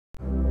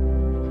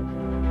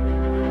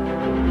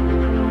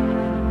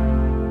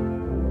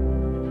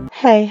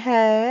Hey,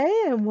 hey,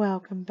 and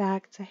welcome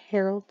back to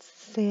Harold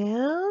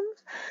Sam.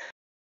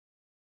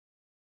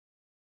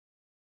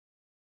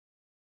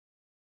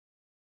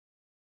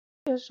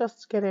 Is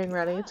just getting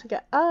ready to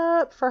get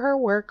up for her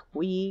work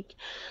week.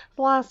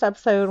 The last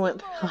episode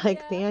went through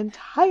like the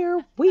entire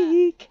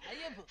week.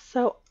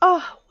 So,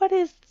 what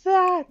is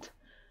that?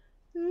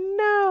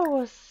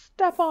 No,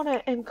 step on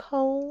it and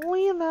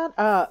clean that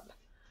up.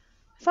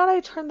 I thought I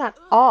turned that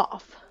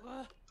off.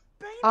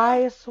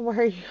 I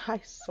swear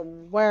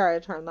I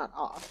turned that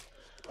off.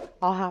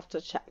 I'll have to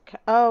check.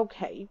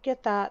 Okay, you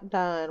get that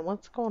done.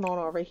 What's going on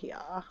over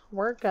here?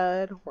 We're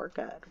good. We're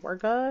good. We're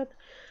good.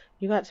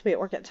 You got to be at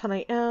work at 10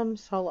 a.m.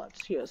 So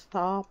let's use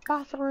the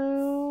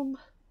bathroom.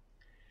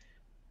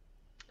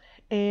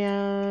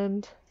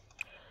 And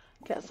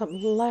get some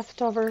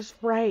leftovers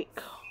right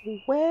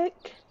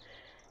quick.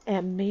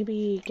 And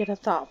maybe get a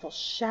thoughtful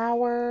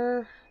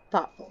shower.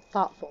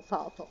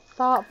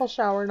 Thoughtful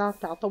shower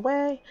knocked out the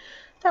way.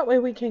 That way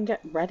we can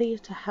get ready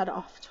to head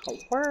off to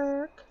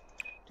work.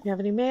 Do you have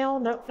any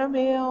mail? Nope, no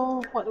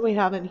mail. What do we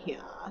have in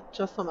here?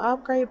 Just some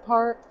upgrade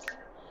parts.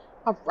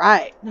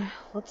 Alright,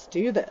 let's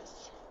do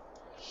this.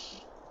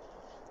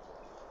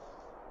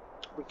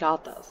 We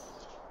got this.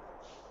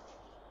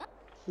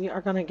 We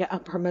are going to get a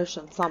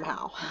promotion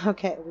somehow.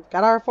 Okay, we've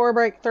got our 4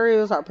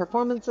 breakthroughs. Our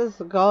performance is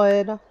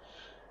good.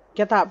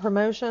 Get that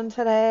promotion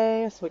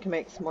today so we can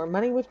make some more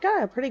money. We've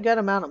got a pretty good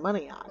amount of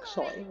money,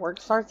 actually. Work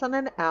starts in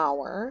an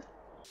hour.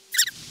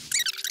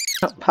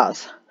 Oh,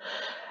 pause.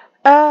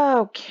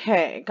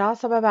 Okay,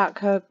 gossip about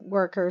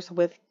co-workers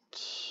with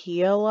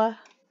Keela.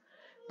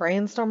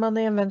 Brainstorm on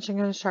the invention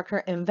constructor.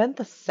 Invent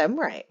the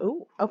simray.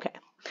 Ooh, okay.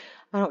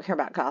 I don't care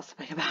about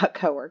gossiping about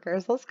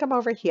coworkers. Let's come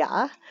over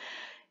here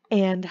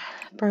and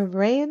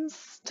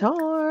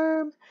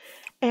brainstorm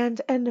and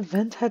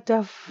invent a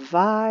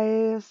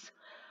device.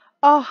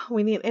 Oh,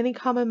 we need any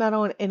common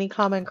metal and any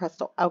common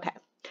crystal. Okay,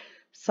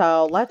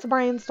 so let's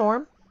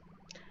brainstorm.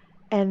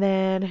 And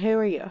then who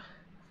are you?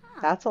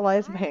 That's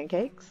Eliza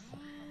Pancakes.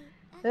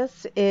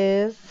 This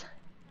is,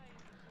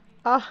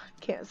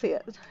 can't see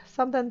it.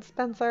 Something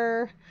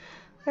Spencer.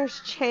 There's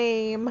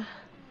Chame.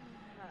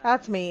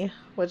 That's me,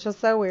 which is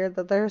so weird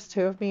that there's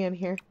 2 of me in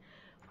here.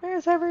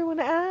 Where's everyone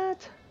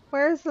at?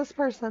 Where is this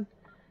person?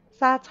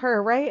 That's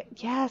her, right?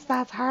 Yes,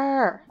 that's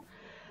her.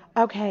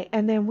 Okay,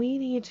 and then we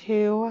need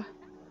to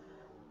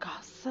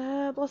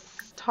gossip.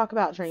 Let's talk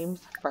about dreams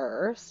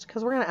first,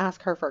 because we're going to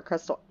ask her for a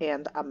crystal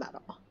and a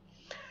metal.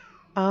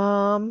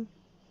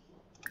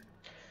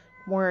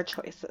 More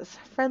choices.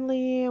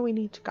 Friendly, we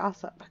need to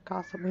gossip.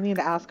 Gossip, we need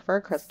to ask for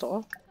a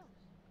crystal.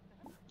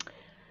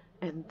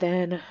 And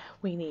then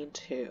we need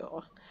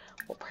to,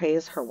 we'll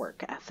praise her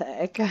work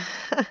ethic.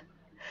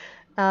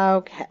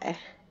 Okay.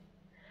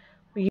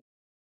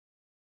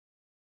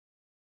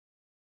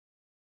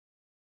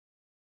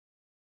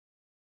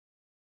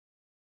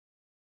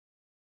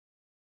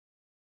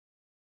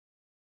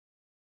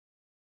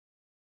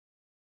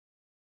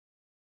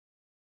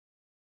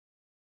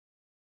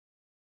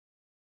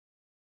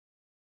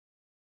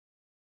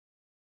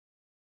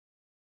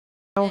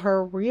 Know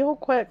her real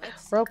quick.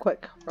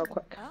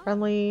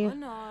 Friendly.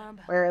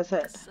 Where is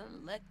it?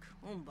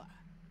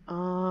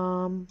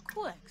 I'm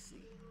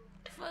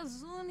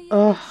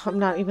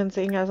not even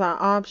seeing as an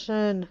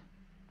option.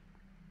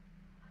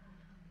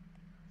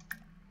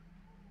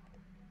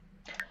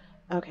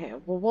 Okay,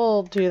 well,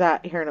 we'll do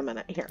that here in a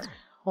minute. Here,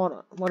 hold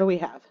on. What do we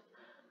have?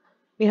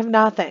 We have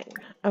nothing.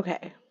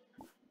 Okay.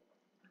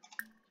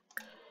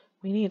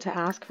 We need to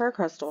ask for a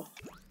crystal.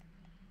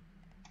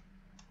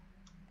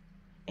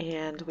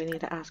 And we need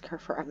to ask her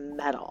for a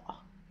medal.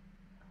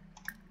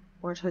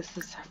 More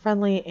choices.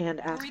 Friendly and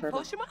ask for a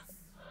medal.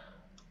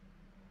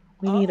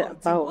 We need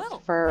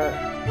both for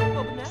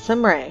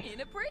Simray.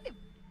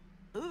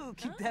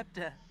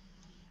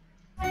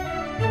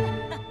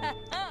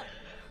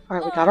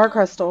 Alright, we got our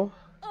crystal.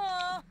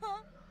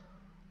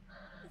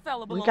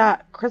 We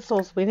got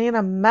crystals. We need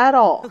a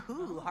medal.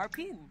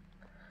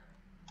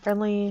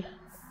 Friendly.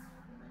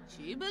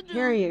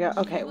 Here you go.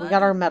 Okay, we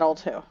got our medal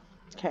too.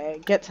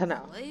 Okay, get to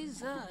know.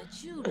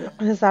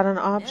 Is that an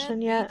option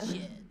yet?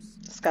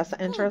 Discuss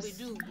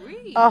interest.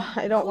 Oh,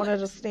 I don't want to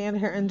just stand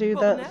here and do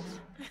this.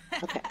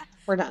 Okay,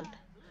 we're done.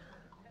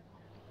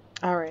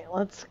 Alright,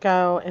 let's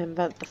go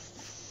invent the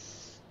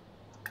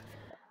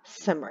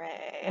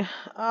Simray.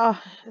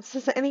 This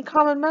isn't any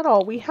common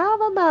metal. We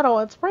have a medal.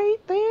 It's right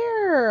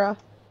there.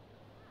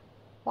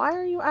 Why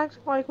are you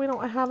acting like we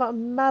don't have a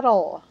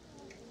medal?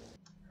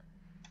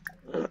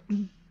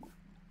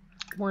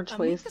 More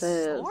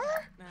choices.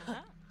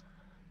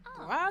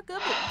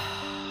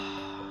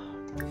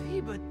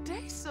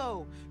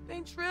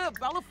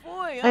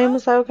 I'm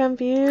so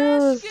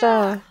confused.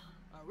 Okay,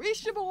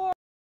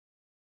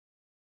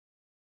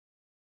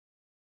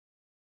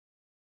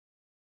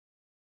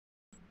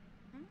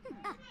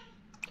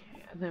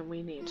 and then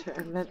we need to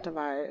invent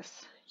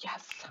device.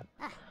 Yes.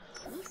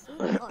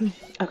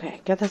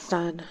 Okay, get this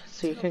done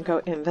so you can go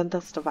invent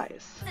this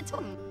device.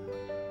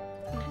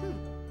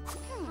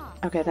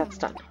 Okay, that's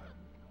done.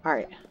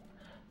 Alright,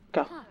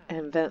 go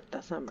invent the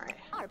Simray.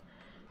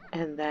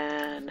 And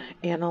then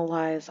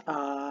analyze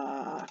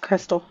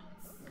crystal.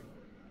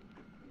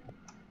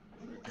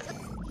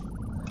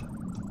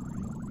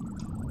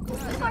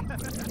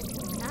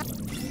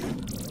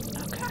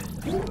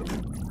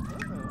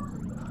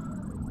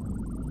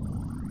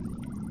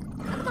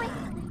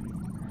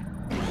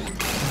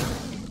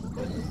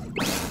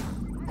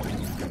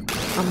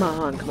 Come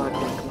on, come on, come on,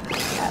 come on.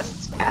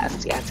 Yes,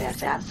 yes, yes,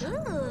 yes, yes.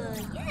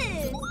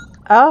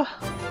 Oh,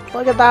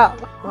 look at that.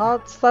 Oh,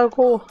 it's so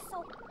cool.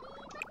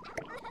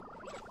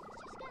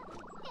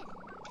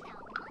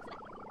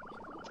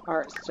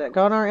 Alright, did it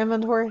go in our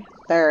inventory?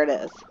 There it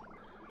is.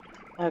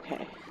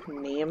 Okay,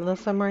 name the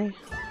summary.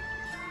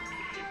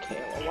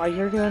 Okay, well, while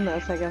you're doing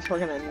this, I guess we're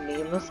gonna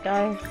name this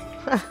guy.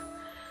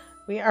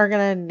 We are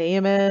gonna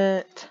name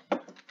it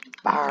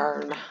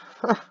Barn.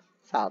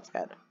 Sounds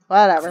good.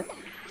 Whatever.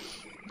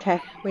 Okay,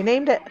 we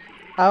named it.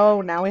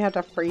 Oh, now we have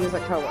to freeze a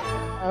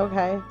coworker.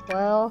 Okay,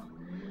 well,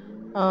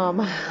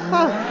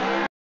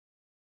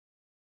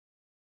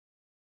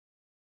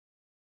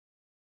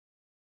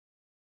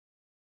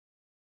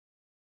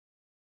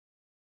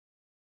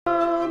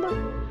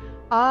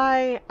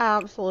 I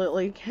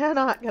absolutely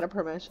cannot get a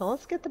permission.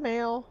 Let's get the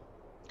mail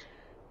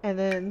and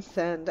then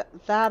send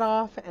that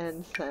off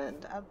and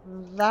send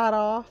that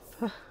off.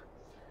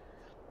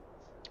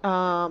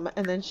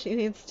 And then she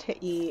needs to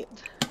eat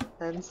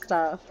and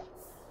stuff.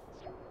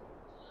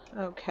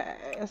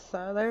 Okay,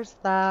 so there's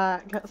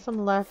that. Got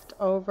some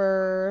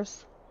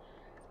leftovers.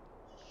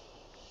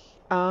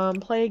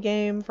 Play a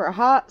game for a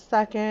hot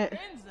second.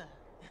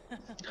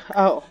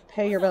 Oh,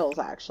 pay your bills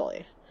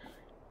actually.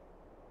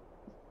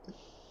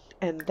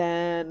 And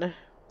then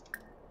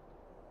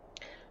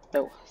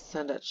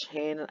send a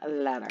chain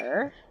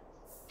letter.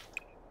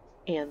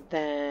 And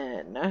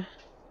then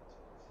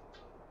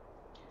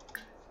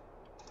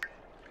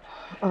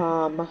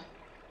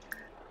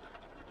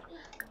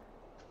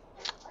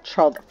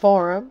troll the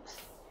forums.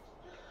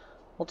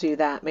 We'll do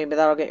that. Maybe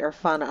that'll get your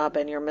fun up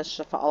and your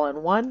mischief all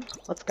in one.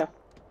 Let's go.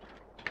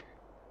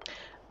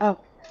 Oh,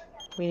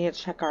 we need to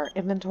check our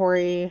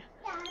inventory.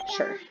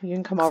 Sure, you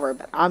can come over,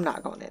 but I'm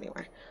not going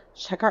anywhere.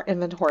 Check our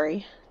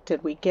inventory.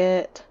 Did we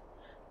get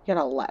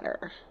a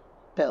letter?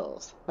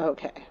 Bills.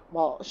 Okay.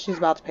 Well, she's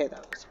about to pay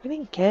those. We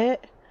didn't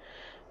get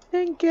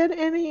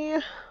any.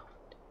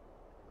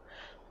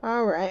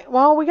 Alright.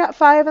 Well, we got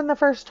 5 in the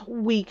first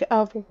week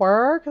of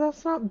work.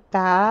 That's not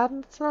bad.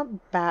 It's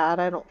not bad,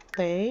 I don't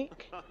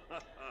think.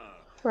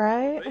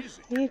 Right?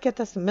 We need to get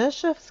this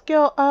mischief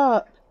skill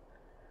up.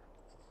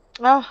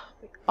 Oh,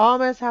 we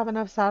almost have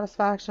enough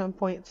satisfaction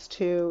points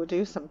to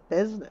do some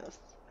business.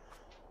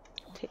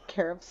 Take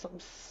care of some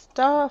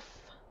stuff.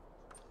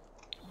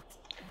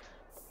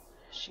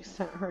 She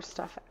sent her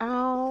stuff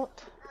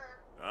out.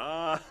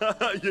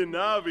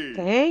 Yanabi.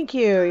 Thank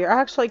you. You're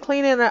actually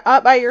cleaning it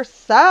up by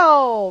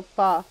yourself.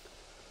 All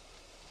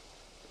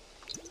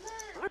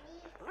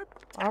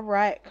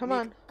right, come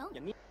on.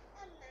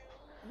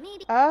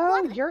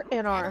 Oh, you're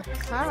in our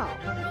house,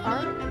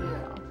 aren't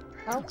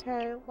you?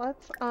 Okay,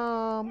 let's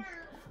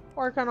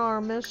work on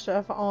our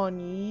mischief on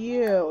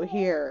you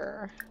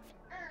here.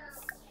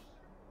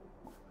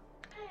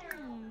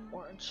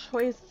 More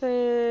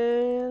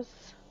choices.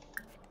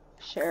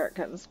 Share a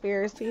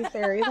conspiracy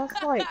theory.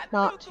 That's like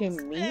not too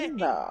mean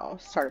though.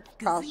 Start a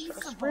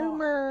preposterous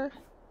rumor.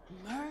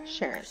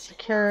 Share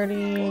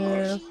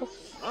insecurities.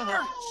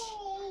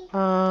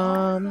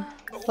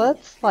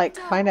 Let's like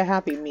find a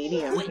happy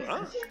medium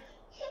here.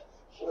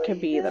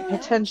 Could be the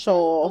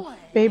potential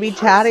baby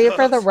daddy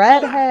for the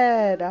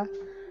redhead.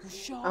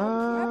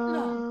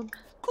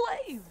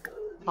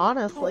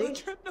 Honestly.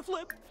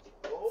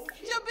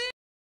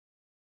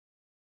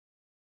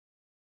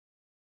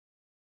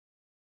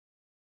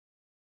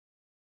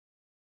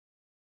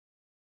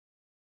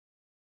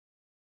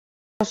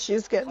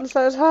 She's getting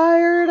so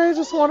tired. I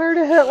just want her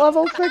to hit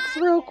level 6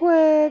 real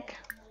quick.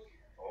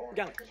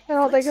 I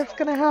don't think it's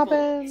gonna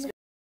happen. This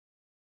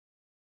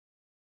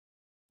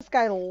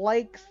guy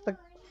likes the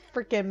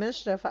freaking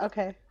mischief.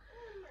 Okay.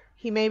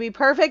 He may be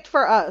perfect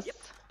for us.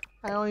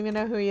 I don't even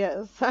know who he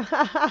is.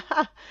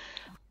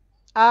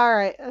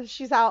 Alright,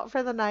 she's out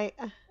for the night.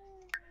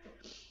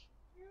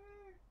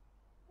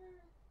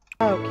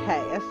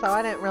 Okay, so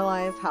I didn't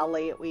realize how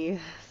late we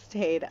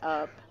stayed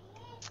up.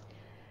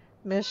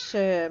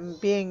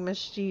 Being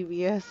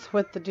mischievous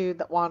with the dude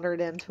that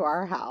wandered into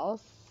our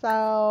house.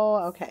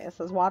 So, okay, it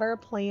says water a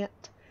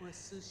plant. We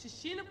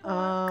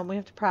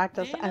have to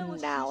practice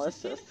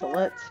analysis. So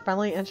let's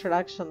friendly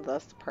introduction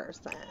this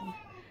person.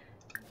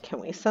 Can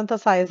we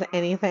synthesize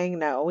anything?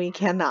 No, we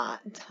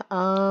cannot.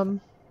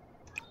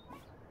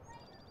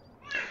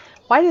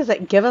 Why does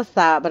it give us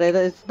that, but it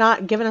is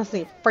not giving us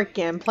any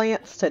freaking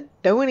plants to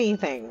do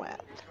anything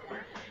with?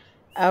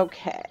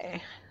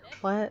 Okay,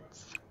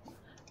 let's...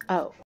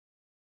 Oh.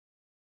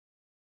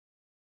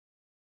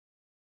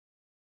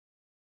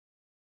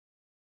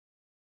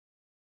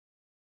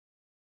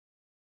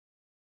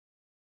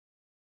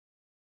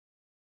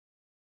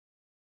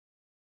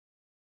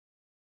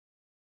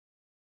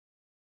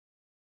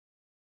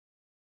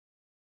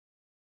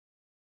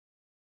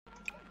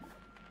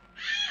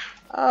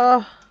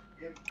 Uh,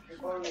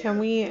 can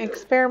we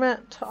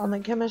experiment on the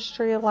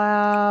chemistry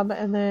lab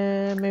and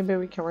then maybe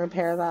we can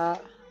repair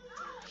that?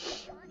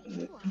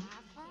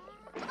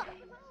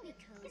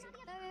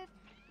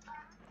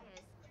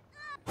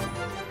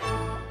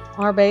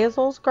 Our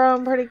basil's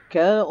growing pretty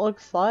good, it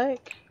looks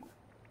like.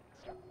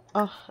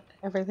 Oh,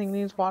 everything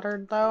needs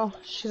watered though.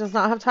 She does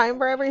not have time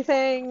for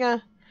everything.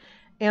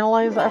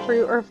 Analyze a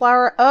fruit or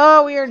flower.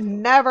 Oh, we are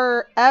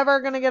never, ever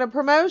going to get a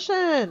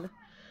promotion.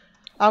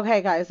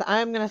 Okay, guys,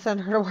 I'm going to send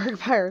her to work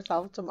by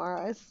herself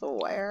tomorrow, I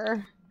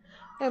swear.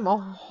 I'm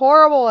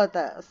horrible at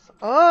this.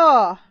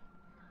 Oh.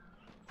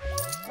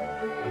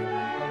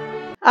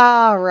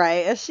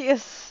 Alright, she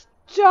is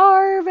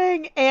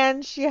starving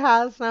and she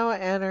has no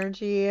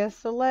energy.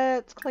 So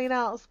let's clean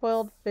out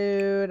spoiled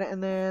food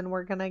and then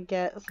we're going to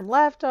get some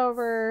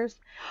leftovers.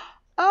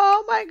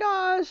 Oh my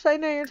gosh, I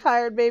know you're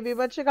tired, baby,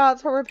 but you got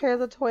to repair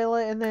the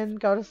toilet and then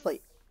go to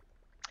sleep.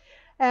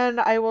 And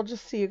I will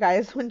just see you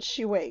guys when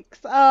she wakes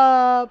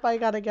up. I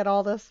gotta get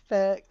all this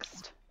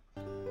fixed.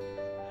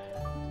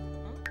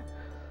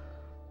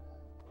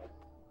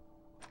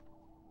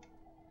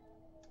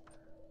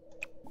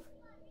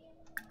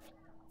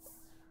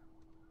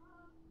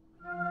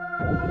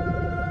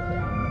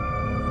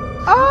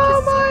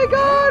 Oh my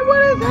god,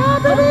 what is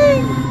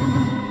happening?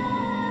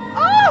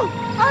 Oh,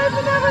 I've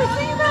never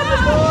seen that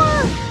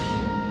before.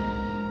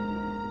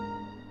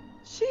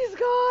 She's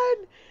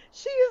gone.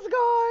 She's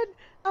gone.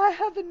 I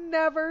have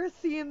never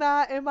seen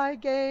that in my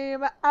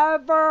game.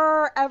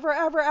 Ever, ever,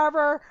 ever,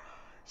 ever.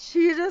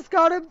 She just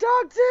got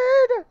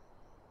abducted.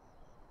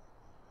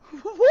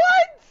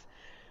 What?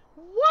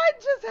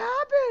 What just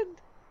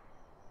happened?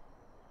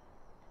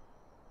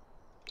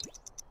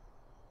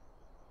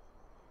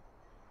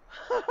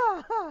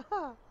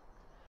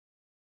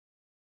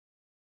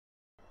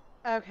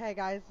 Okay,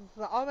 guys, this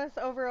is almost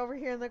over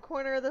here in the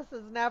corner. This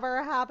has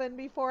never happened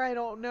before. I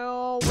don't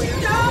know where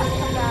she's gonna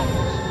come back.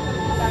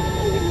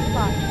 She's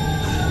fine.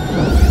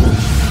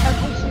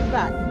 Okay, she's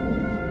back.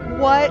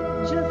 What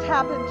just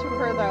happened to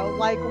her though?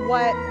 Like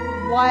what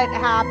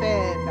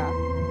happened?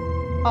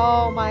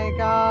 Oh my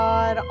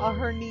god,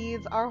 her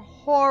needs are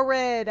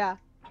horrid.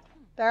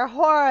 They're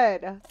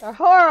horrid. They're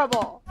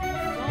horrible.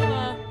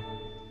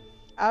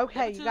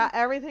 Okay, you got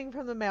everything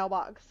from the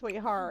mailbox,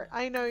 sweetheart.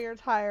 I know you're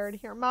tired.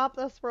 Here, mop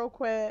this real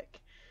quick.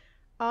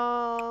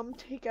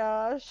 Take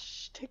a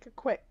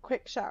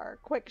quick shower.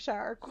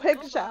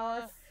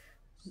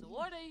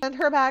 Send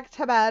her back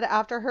to bed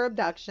after her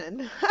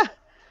abduction.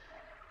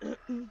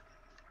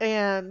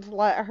 And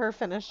let her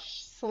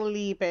finish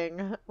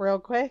sleeping real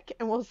quick,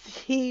 and we'll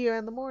see you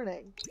in the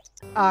morning.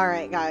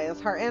 Alright, guys,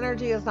 her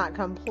energy is not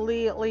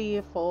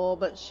completely full,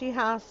 but she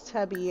has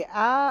to be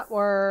at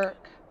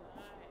work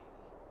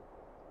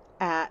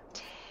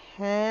at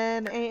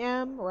 10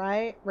 a.m.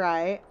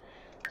 Right.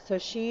 So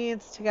she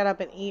needs to get up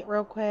and eat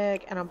real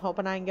quick, and I'm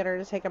hoping I can get her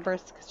to take a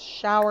brisk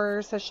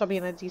shower so she'll be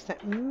in a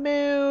decent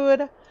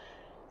mood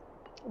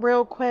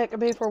real quick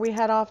before we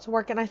head off to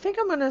work. And I think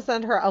I'm going to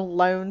send her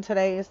alone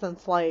today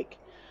since, like,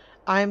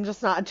 I'm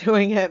just not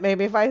doing it.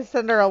 Maybe if I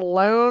send her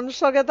alone,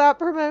 she'll get that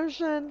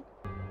promotion.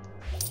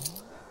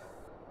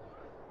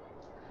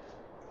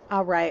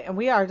 Alright, and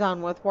we are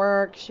done with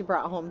work. She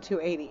brought home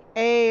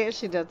 288.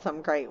 She did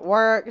some great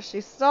work.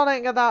 She still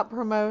didn't get that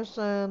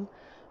promotion.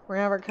 We're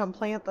gonna have her come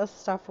plant this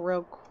stuff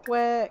real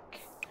quick.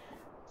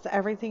 So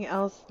everything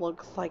else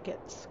looks like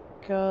it's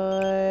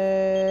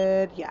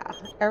good. Yeah,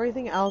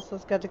 everything else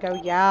is good to go.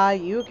 Yeah,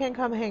 you can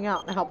come hang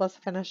out and help us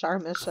finish our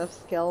mischief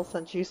skill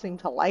since you seem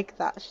to like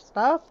that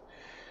stuff.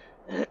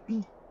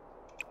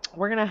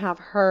 We're going to have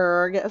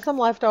her get some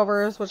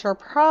leftovers, which are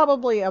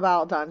probably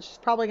about done. She's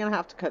probably going to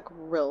have to cook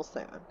real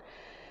soon.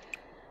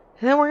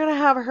 And then we're going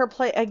to have her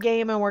play a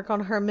game and work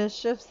on her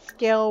mischief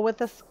skill with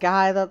this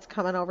guy that's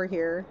coming over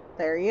here.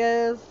 There he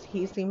is.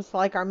 He seems to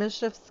like our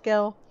mischief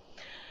skill.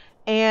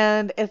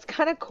 And it's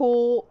kind of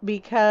cool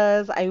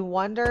because I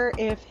wonder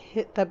if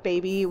the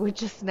baby would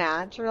just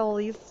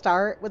naturally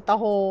start with the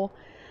whole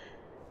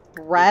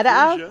red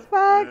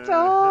aspect.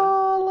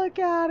 Oh, look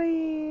at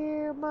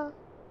him.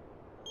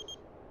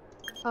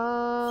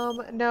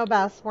 No,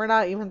 Bess, we're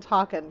not even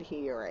talking to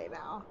you right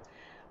now.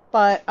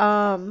 But,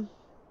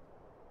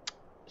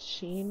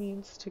 she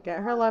needs to get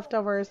her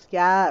leftovers.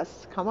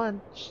 Yes, come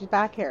on. She's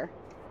back here.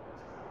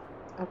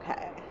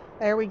 Okay.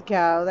 There we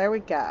go. There we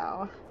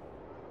go.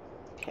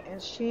 Okay,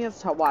 and she needs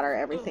to water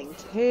everything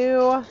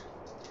too.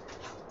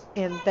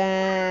 And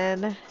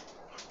then...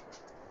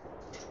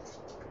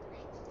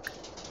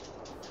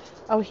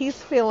 oh,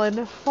 he's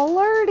feeling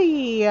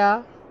flirty.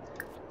 Can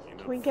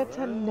we get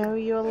to know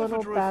you a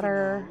little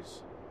better?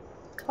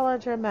 Tell a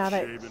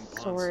dramatic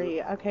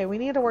story. Okay, we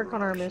need to work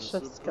on our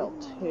mischief skill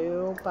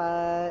too,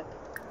 but...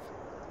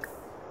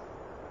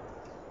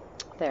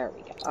 there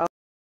we go. Oh.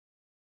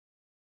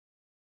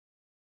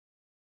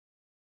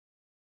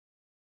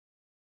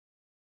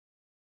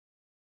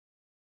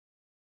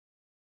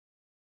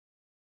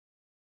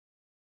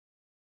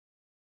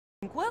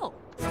 Quill.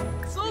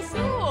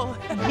 So.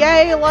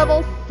 Yay,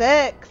 level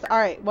 6!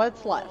 Alright,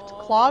 what's left?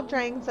 clogged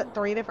drains at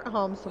 3 different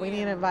homes, so we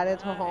need to invite it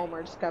to a home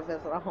or just go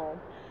visit a home.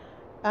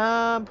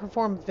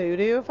 Perform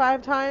voodoo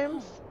 5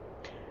 times.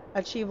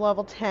 Achieve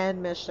level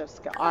 10 mischief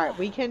skill. Alright,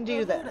 we can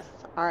do this.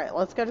 Alright,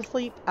 let's go to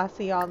sleep. I'll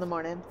see y'all in the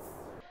morning.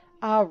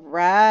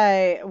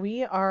 Alright,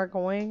 we are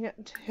going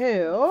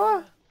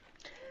to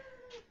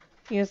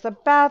use the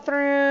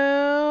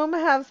bathroom,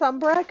 have some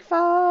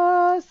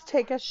breakfast,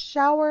 take a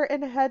shower,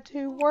 and head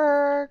to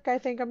work. I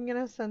think I'm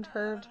going to send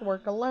her to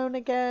work alone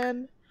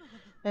again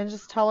and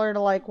just tell her to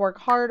like work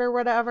hard or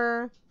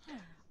whatever.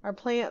 Our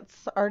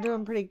plants are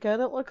doing pretty good,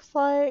 it looks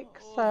like,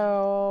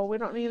 so we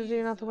don't need to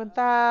do nothing with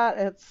that.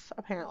 It's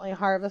apparently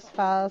Harvest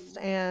Fest,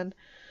 and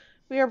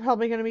we are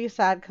probably going to be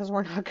sad because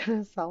we're not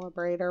going to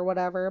celebrate or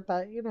whatever,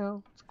 but you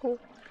know, it's cool.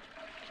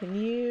 Can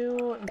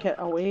you get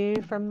away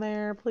from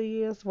there,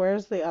 please?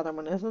 Where's the other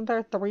one? Isn't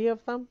there 3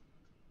 of them?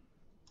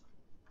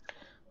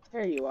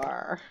 There you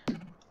are.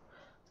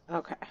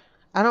 Okay.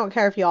 I don't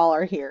care if y'all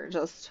are here,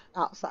 just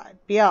outside.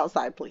 Be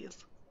outside,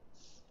 please.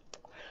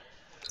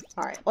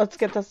 Alright, let's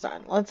get this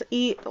done. Let's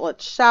eat,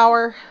 let's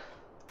shower.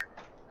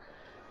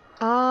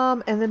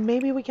 And then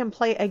maybe we can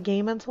play a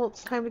game until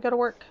it's time to go to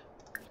work.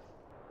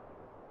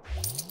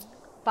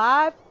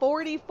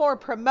 544,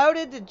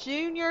 promoted to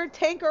junior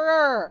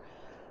tinkerer.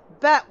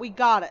 Bet we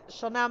got it.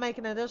 She'll now make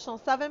an additional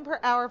 7 per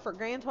hour for a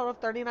grand total of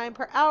 39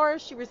 per hour.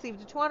 She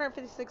received a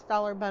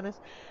 $256 bonus,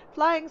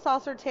 flying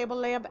saucer, table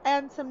lamp,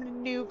 and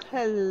some new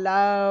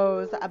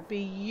clothes. A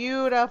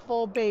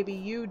beautiful baby.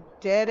 You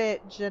did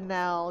it,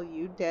 Janelle.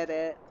 You did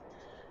it.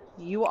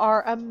 You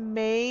are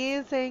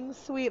amazing,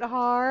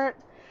 sweetheart.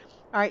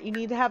 Alright, you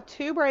need to have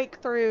 2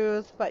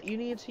 breakthroughs, but you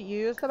need to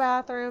use the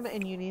bathroom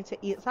and you need to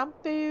eat some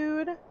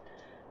food.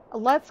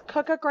 Let's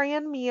cook a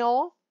grand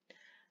meal.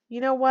 You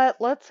know what?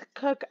 Let's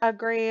cook a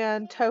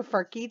grand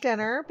tofurkey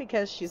dinner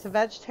because she's a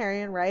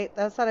vegetarian, right?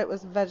 That said it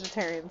was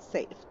vegetarian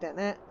safe, didn't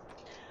it?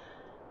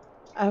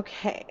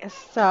 Okay,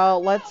 so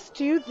let's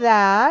do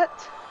that.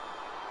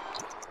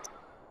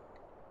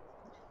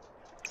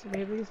 So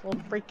move these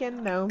little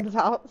freaking gnomes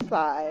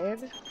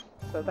outside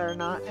so they're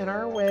not in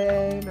our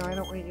way. No, I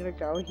don't want you to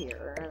go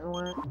here. I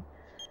want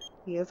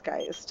these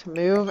guys to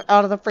move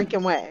out of the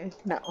freaking way.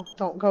 No,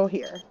 don't go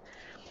here.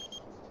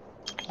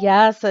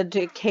 Yes,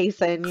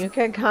 Kason, you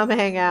can come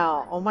hang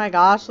out. Oh my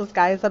gosh, this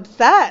guy is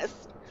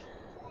obsessed.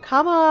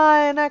 Come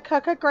on,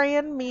 cook a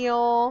grand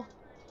meal.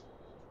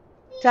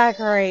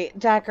 Decorate,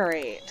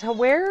 decorate.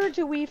 Where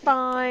do we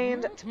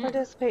find to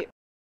participate?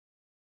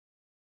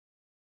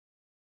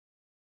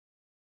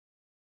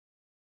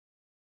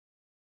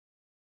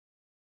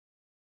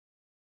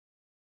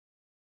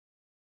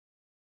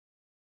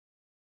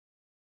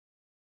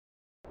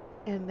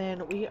 And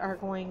then we are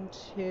going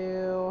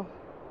to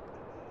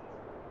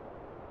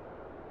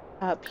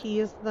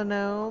appease the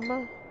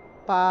gnome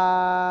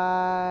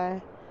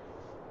by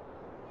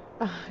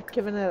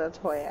giving it a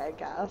toy, I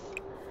guess.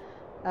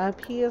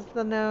 Appease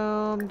the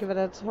gnome, give it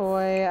a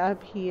toy.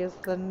 Appease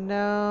the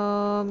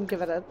gnome,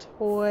 give it a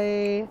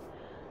toy.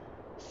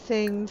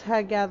 Sing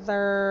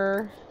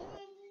together.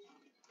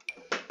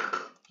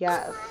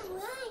 Yes.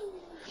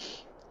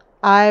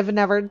 I've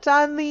never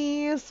done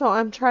these, so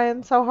I'm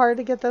trying so hard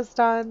to get this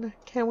done.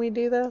 Can we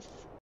do this?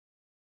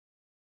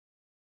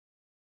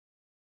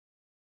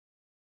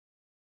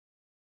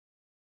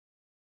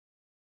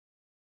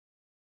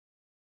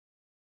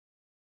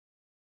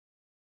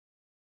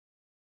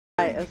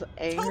 Is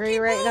angry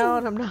right now,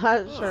 and I'm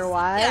not sure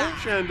why.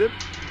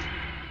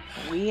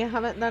 We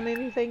haven't done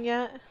anything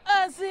yet.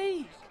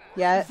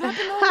 Yet.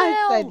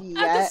 I said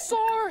yet.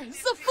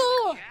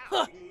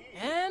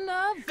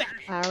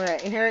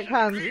 Alright, here it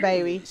comes,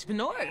 baby. We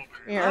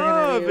are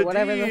gonna do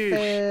whatever this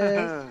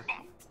is.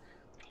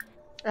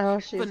 Oh,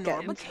 she's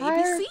getting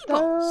tired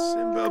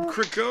though.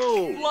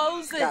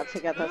 Got to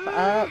get this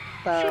up,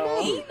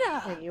 so.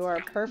 And you are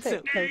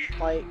perfect, because,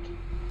 like,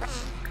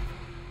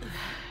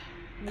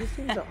 you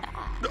seem to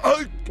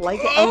like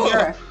it over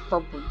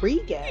a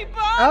freaking.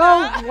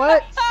 Oh,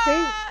 what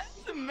stinks?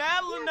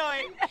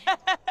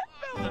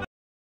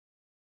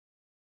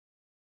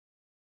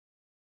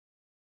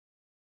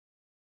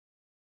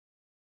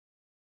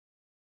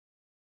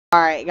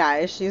 Alright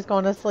guys, she's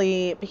going to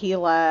sleep, he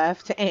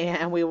left,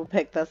 and we will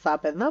pick this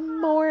up in the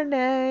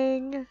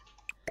morning.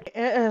 It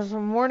is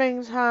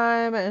morning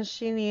time and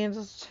she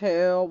needs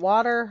to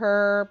water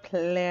her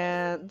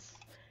plants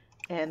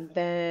and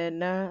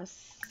then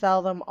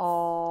sell them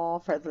all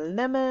for the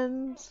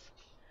lemons.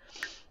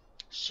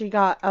 She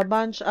got a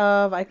bunch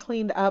of, I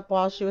cleaned up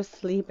while she was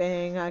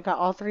sleeping. I got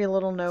all 3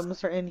 little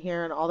gnomes are in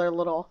here and all their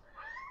little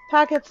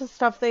packets of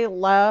stuff they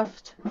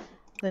left.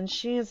 Then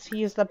she needs to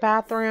use the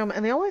bathroom.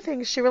 And the only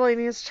thing she really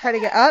needs to try to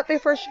get up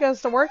before she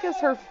goes to work is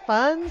her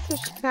fun so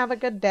she can have a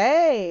good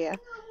day.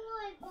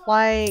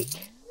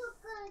 Like,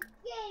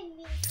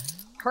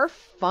 her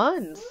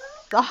fun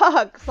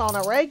sucks on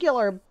a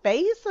regular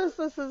basis.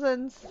 This is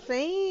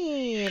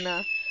insane.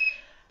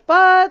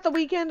 But the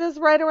weekend is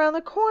right around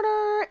the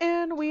corner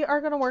and we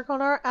are going to work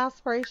on our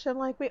aspiration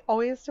like we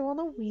always do on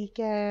the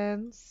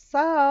weekend.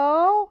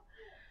 So,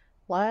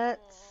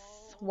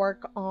 let's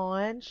work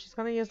on. She's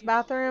going to use the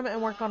bathroom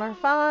and work on her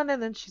phone,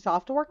 and then she's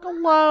off to work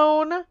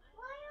alone.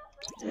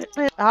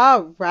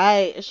 All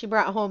right. She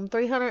brought home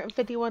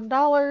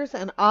 $351,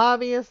 and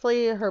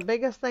obviously her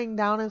biggest thing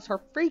down is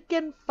her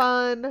freaking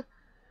fun.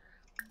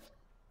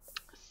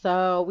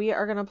 So we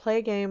are going to play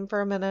a game for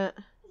a minute,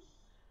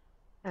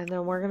 and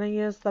then we're going to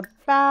use the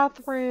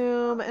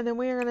bathroom, and then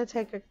we are going to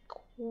take a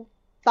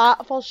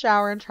thoughtful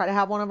shower and try to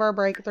have one of our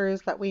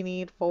breakthroughs that we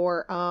need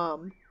for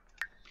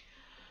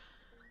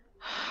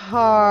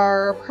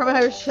our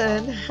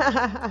promotion.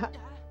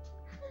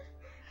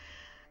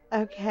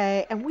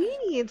 Okay, and we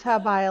need to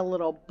buy a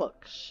little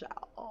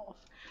bookshelf.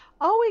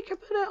 Oh, we could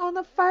put it on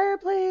the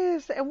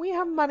fireplace, and we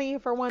have money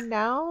for one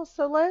now.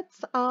 So let's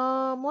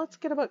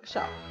get a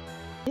bookshelf.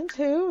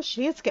 Into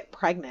she needs to get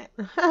pregnant.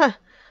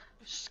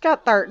 She's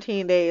got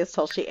 13 days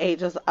till she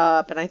ages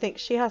up, and I think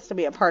she has to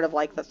be a part of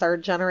like the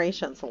third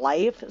generation's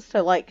life.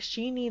 So like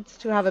she needs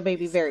to have a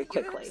baby very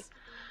quickly.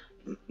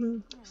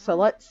 So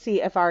let's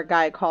see if our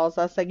guy calls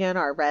us again,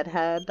 our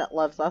redhead that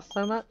loves us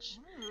so much.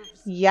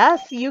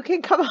 Yes, you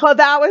can come. Oh,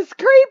 that was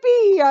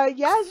creepy.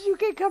 Yes, you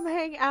can come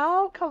hang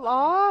out. Come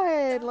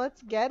on.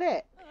 Let's get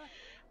it.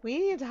 We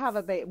need to have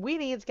a baby. We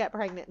need to get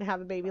pregnant and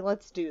have a baby.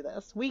 Let's do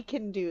this. We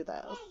can do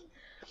this.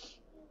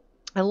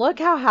 And look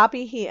how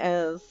happy he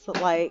is.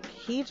 Like,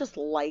 he just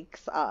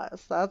likes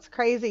us. That's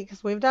crazy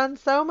because we've done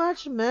so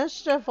much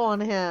mischief on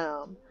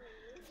him.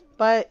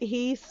 But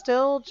he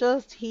still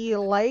just, he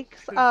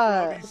likes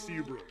us.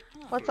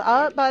 What's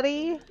up,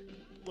 buddy?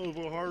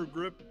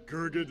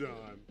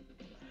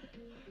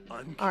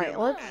 Alright,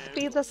 let's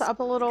speed this up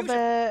a little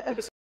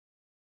bit.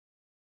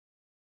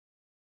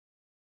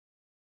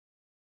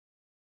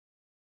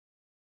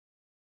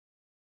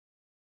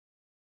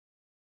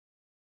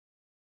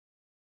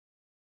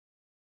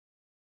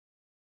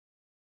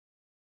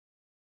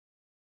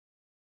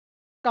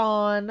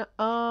 On,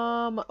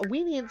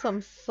 we need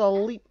some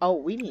sleep. Oh,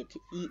 we need to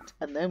eat,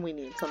 and then we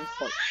need some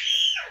sleep.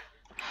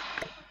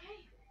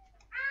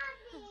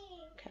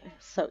 Okay,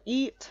 so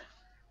eat.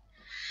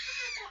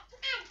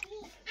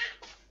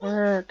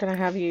 We're gonna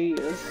have you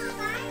use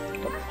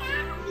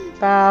the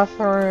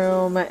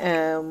bathroom,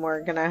 and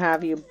we're gonna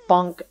have you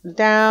bunk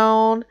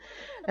down,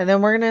 and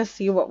then we're gonna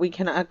see what we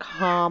can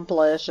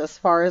accomplish as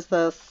far as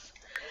this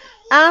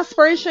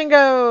aspiration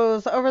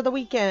goes over the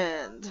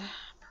weekend.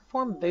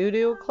 Perform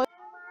voodoo.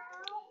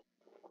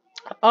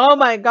 Oh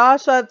my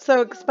gosh, that's so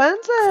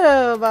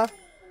expensive.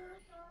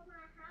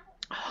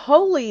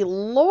 Holy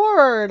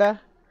Lord.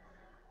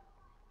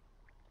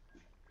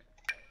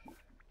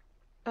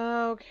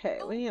 Okay,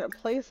 we need to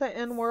place it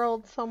in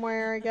world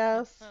somewhere, I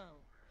guess.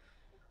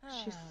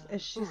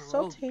 Is she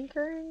still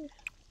tinkering?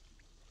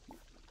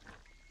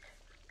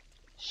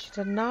 She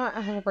did not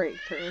have a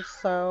breakthrough,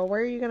 so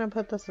where are you going to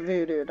put this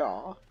voodoo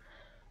doll?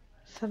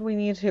 Said we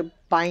need to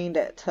bind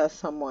it to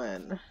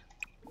someone.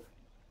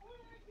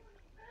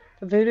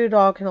 The voodoo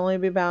doll can only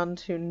be bound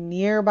to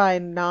nearby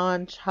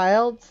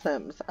non-child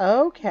sims.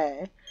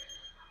 Okay.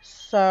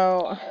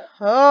 So,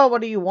 oh,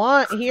 what do you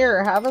want?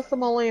 Here, have a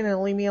simoleon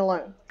and leave me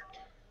alone.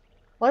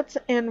 Let's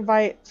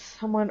invite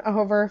someone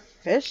over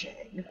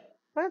fishing.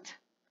 What?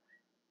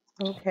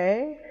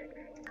 Okay.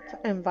 Let's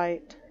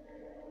invite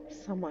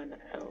someone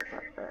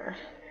over.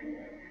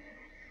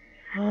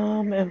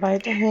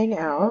 Invite to hang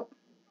out.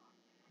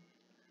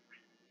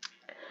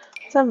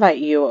 Let's invite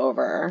you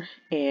over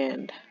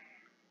and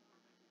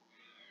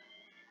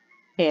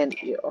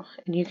you.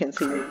 And you can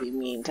see me be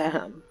mean to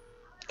him.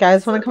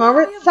 Guys, want to come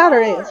over? It's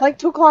Saturday. It's like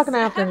 2 o'clock in the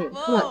afternoon.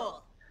 Come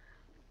on.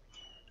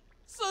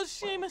 So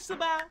shameless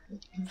about.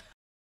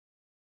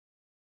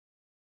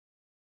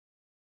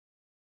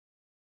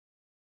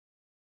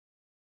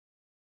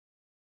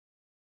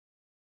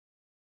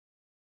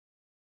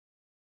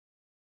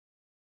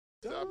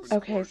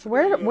 Okay, so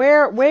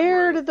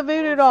where did the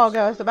voodoo doll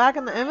go? Is it back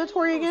in the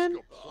inventory again?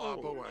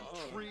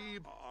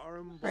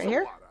 Right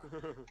here?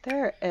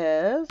 There it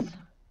is.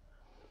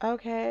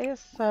 Okay,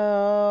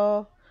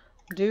 so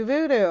do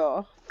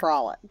voodoo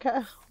frolic.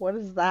 What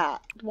is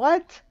that?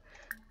 What?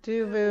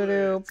 Do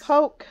voodoo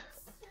poke.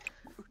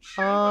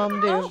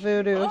 Do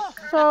voodoo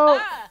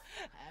soap.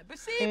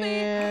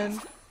 And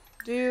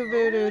do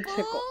voodoo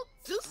tickle.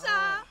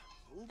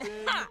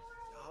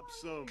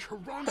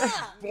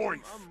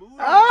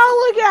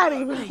 Oh, look at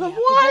him!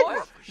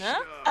 What?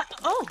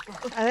 Oh,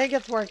 I think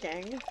it's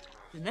working.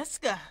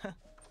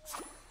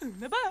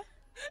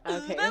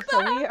 Okay, so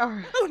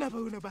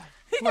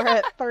we're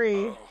at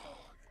 3.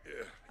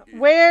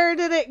 Where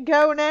did it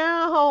go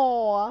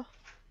now?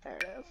 There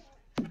it is.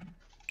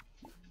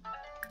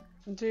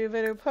 Do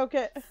voodoo poke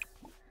it.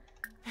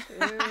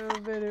 Do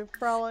voodoo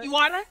frolic. you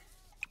want her?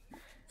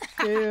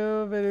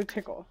 Do voodoo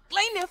tickle.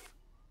 Plaintiff.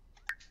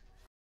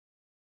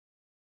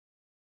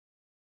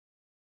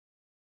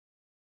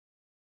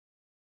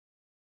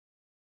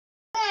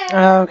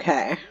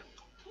 Okay.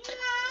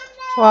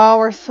 Well,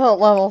 we're still at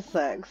level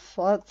 6.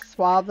 Let's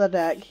swab the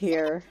deck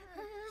here.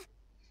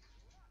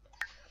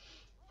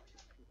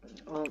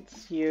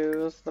 Let's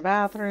use the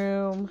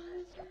bathroom.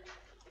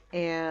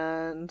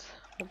 And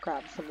We'll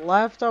grab some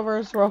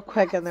leftovers real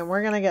quick, and then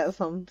we're gonna get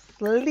some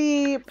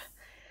sleep.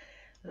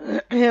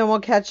 And we'll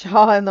catch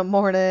y'all in the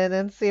morning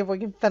and see if we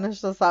can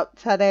finish this up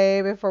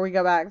today before we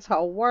go back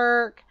to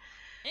work.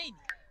 Hey.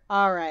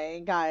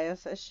 Alright,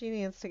 guys. She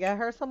needs to get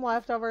her some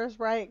leftovers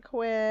right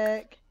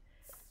quick.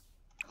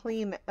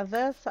 Clean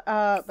this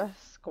up.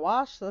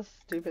 Squash this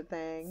stupid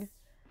thing.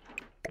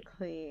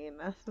 Clean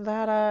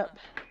that up.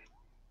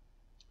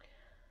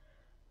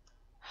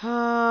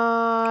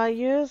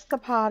 Use the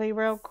potty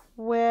real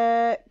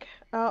quick.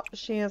 Oh,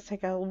 she needs to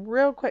take a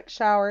real quick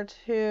shower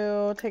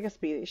too. Take a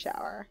speedy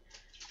shower.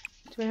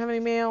 Do we have any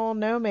mail?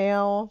 No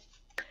mail.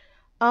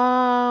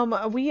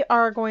 We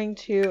are going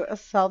to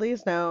sell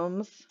these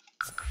gnomes.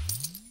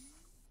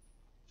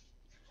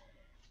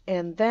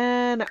 And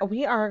then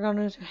we are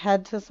going to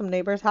head to some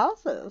neighbors'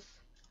 houses.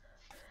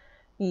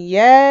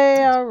 Yay,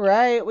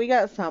 alright. We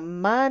got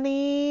some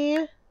money.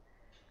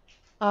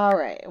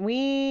 Alright,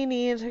 we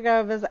need to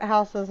go visit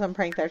houses and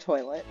prank their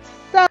toilets.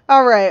 So,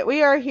 alright,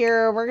 we are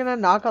here. We're gonna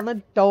knock on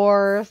the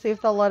door, see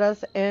if they'll let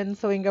us in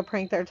so we can go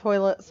prank their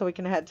toilet so we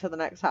can head to the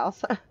next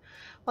house.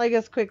 Like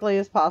as quickly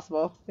as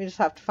possible. We just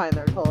have to find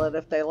their toilet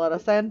if they let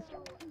us in.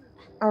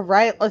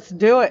 Alright, let's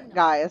do it,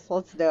 guys.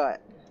 Let's do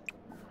it.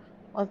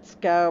 Let's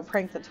go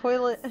prank the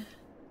toilet.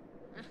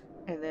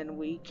 And then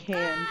we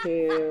can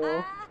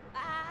do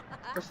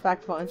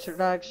respectful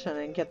introduction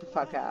and get the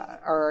fuck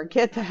out. Or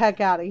get the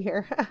heck out of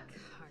here.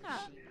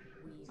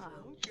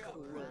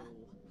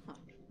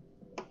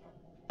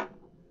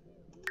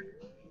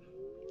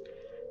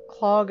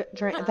 Clog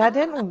drain. That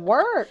didn't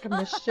work.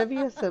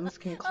 Mischievous Sims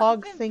can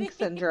clog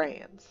sinks and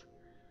drains.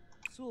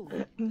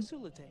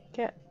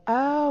 Get.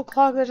 Oh,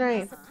 clog the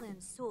drain.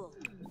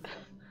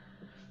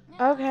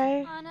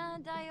 Okay.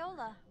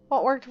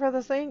 What worked for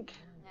the sink?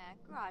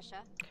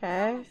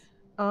 Okay.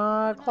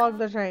 Clog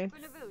the drain.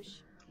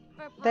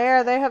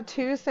 There, they have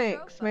 2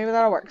 sinks. Maybe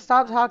that'll work.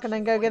 Stop talking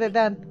and go get it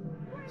done.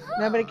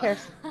 Nobody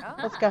cares.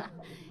 Let's go.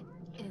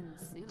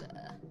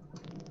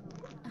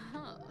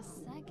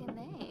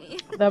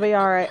 They'll be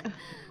alright.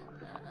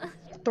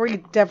 3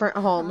 different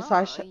homes.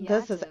 So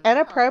this is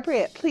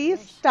inappropriate. Please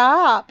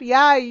stop.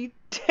 Yeah, you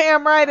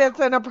damn right it's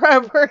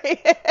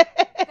inappropriate.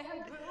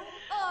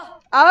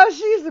 Oh,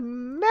 she's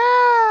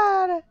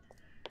mad.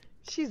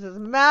 She's as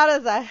mad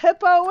as a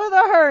hippo with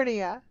a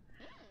hernia.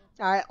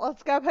 Alright,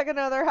 let's go pick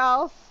another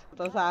house.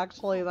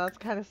 That's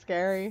kind of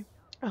scary.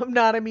 I'm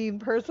not a mean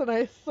person,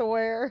 I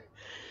swear.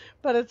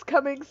 But it's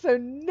coming so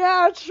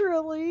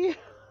naturally.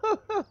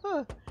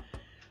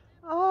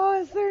 Oh,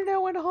 is there no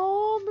one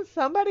home?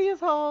 Somebody is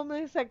home.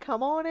 They said,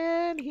 come on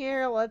in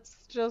here. Let's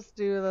just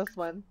do this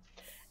one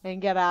and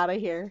get out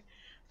of here.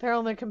 They're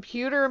on the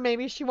computer.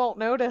 Maybe she won't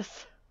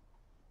notice.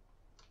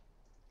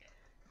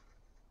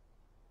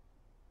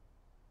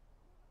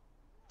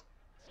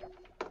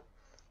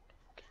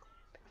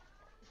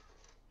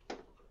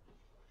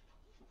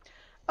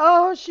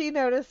 Oh, she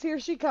noticed. Here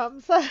she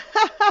comes. That's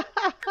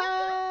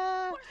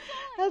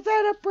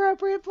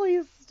inappropriate.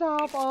 Please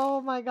stop.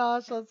 Oh my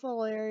gosh, that's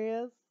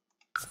hilarious.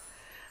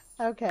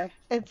 Okay.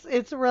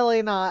 It's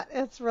really not.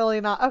 It's really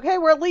not. Okay,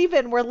 we're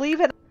leaving. We're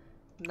leaving.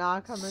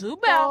 Knock on the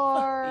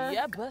door.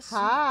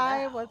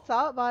 Hi, what's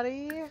up,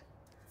 buddy?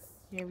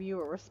 Give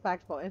you a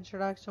respectful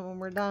introduction when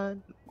we're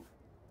done.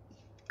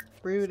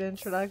 Rude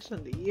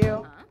introduction to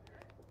you.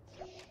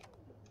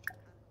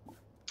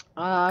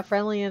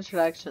 Friendly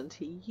introduction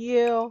to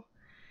you.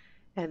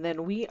 And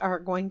then we are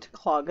going to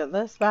clog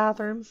this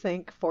bathroom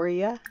sink for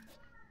you.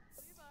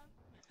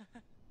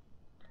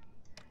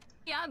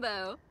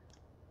 Yabo.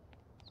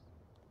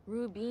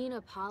 Rubin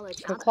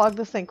apology. Go clog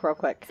the sink real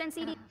quick.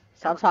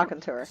 Stop talking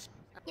to her.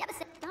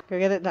 Go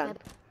get it done.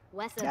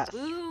 Yes.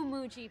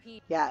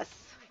 Yes.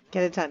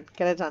 Get it done.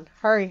 Get it done.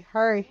 Hurry,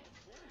 hurry.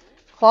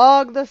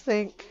 Clog the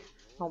sink.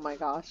 Oh my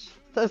gosh.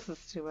 This is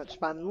too much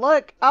fun.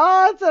 Look.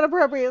 Oh, it's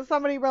inappropriate.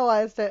 Somebody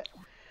realized it.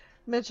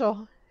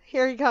 Mitchell.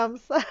 Here he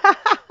comes.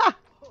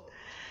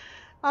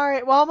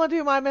 Alright, well, I'm going to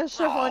do my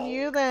mischief on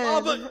you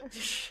then.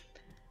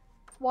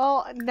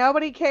 Well,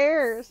 nobody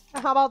cares.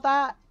 How about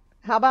that?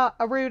 How about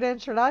a rude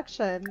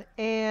introduction?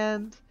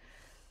 And,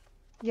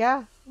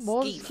 yeah,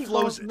 we'll just keep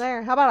going from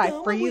there. How about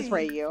I freeze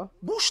ray you?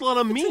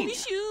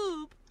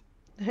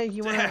 Hey,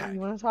 you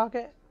wanna talk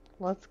it?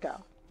 Let's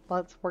go.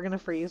 We're gonna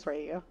freeze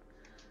ray you.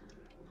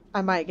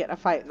 I might get in a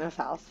fight in this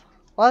house.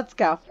 Let's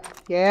go.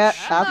 Yeah,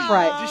 that's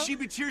right.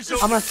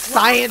 I'm a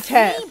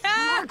scientist.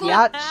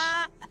 Yep.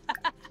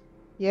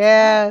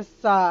 Yes.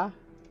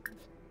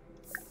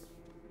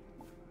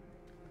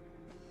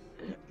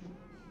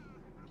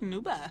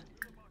 Nuba.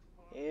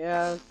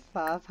 Yes,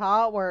 that's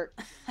how it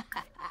works.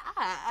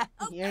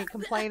 You ain't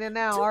complaining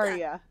now, are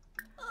ya?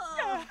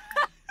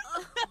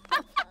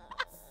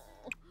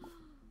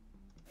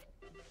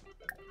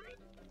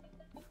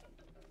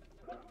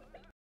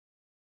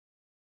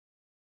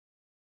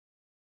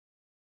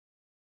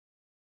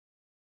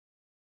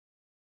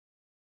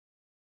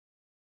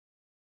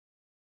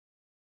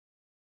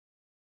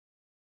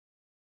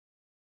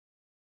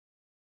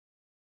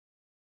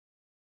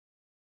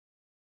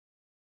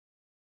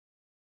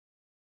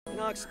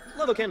 Nox,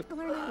 Logokin.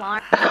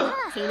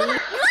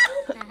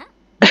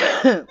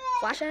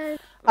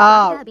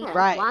 All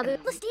right.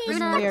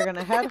 We are going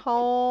to head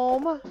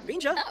home.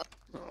 Binja.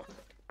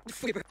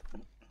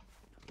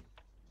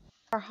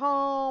 Our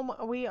home,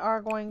 we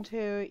are going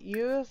to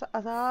use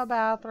the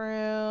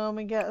bathroom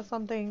and get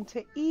something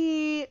to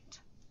eat.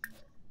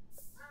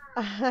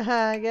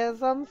 Get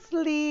some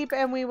sleep,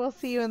 and we will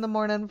see you in the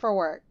morning for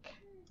work.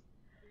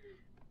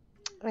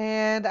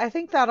 And I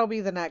think that'll be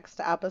the next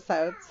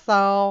episode.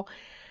 So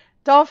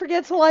don't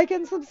forget to like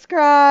and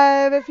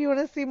subscribe if you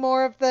want to see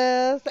more of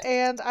this.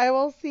 And I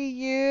will see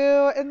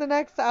you in the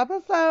next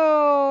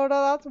episode.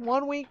 That's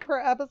 1 week per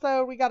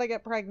episode. We got to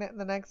get pregnant in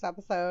the next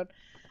episode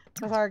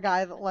with our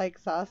guy that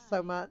likes us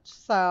so much.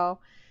 So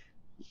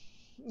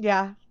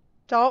yeah,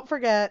 don't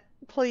forget,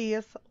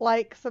 please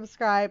like,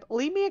 subscribe,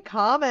 leave me a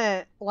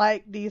comment.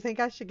 Like, do you think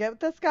I should get with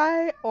this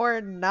guy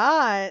or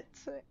not?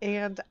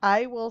 And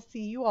I will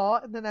see you all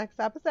in the next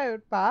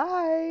episode.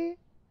 Bye.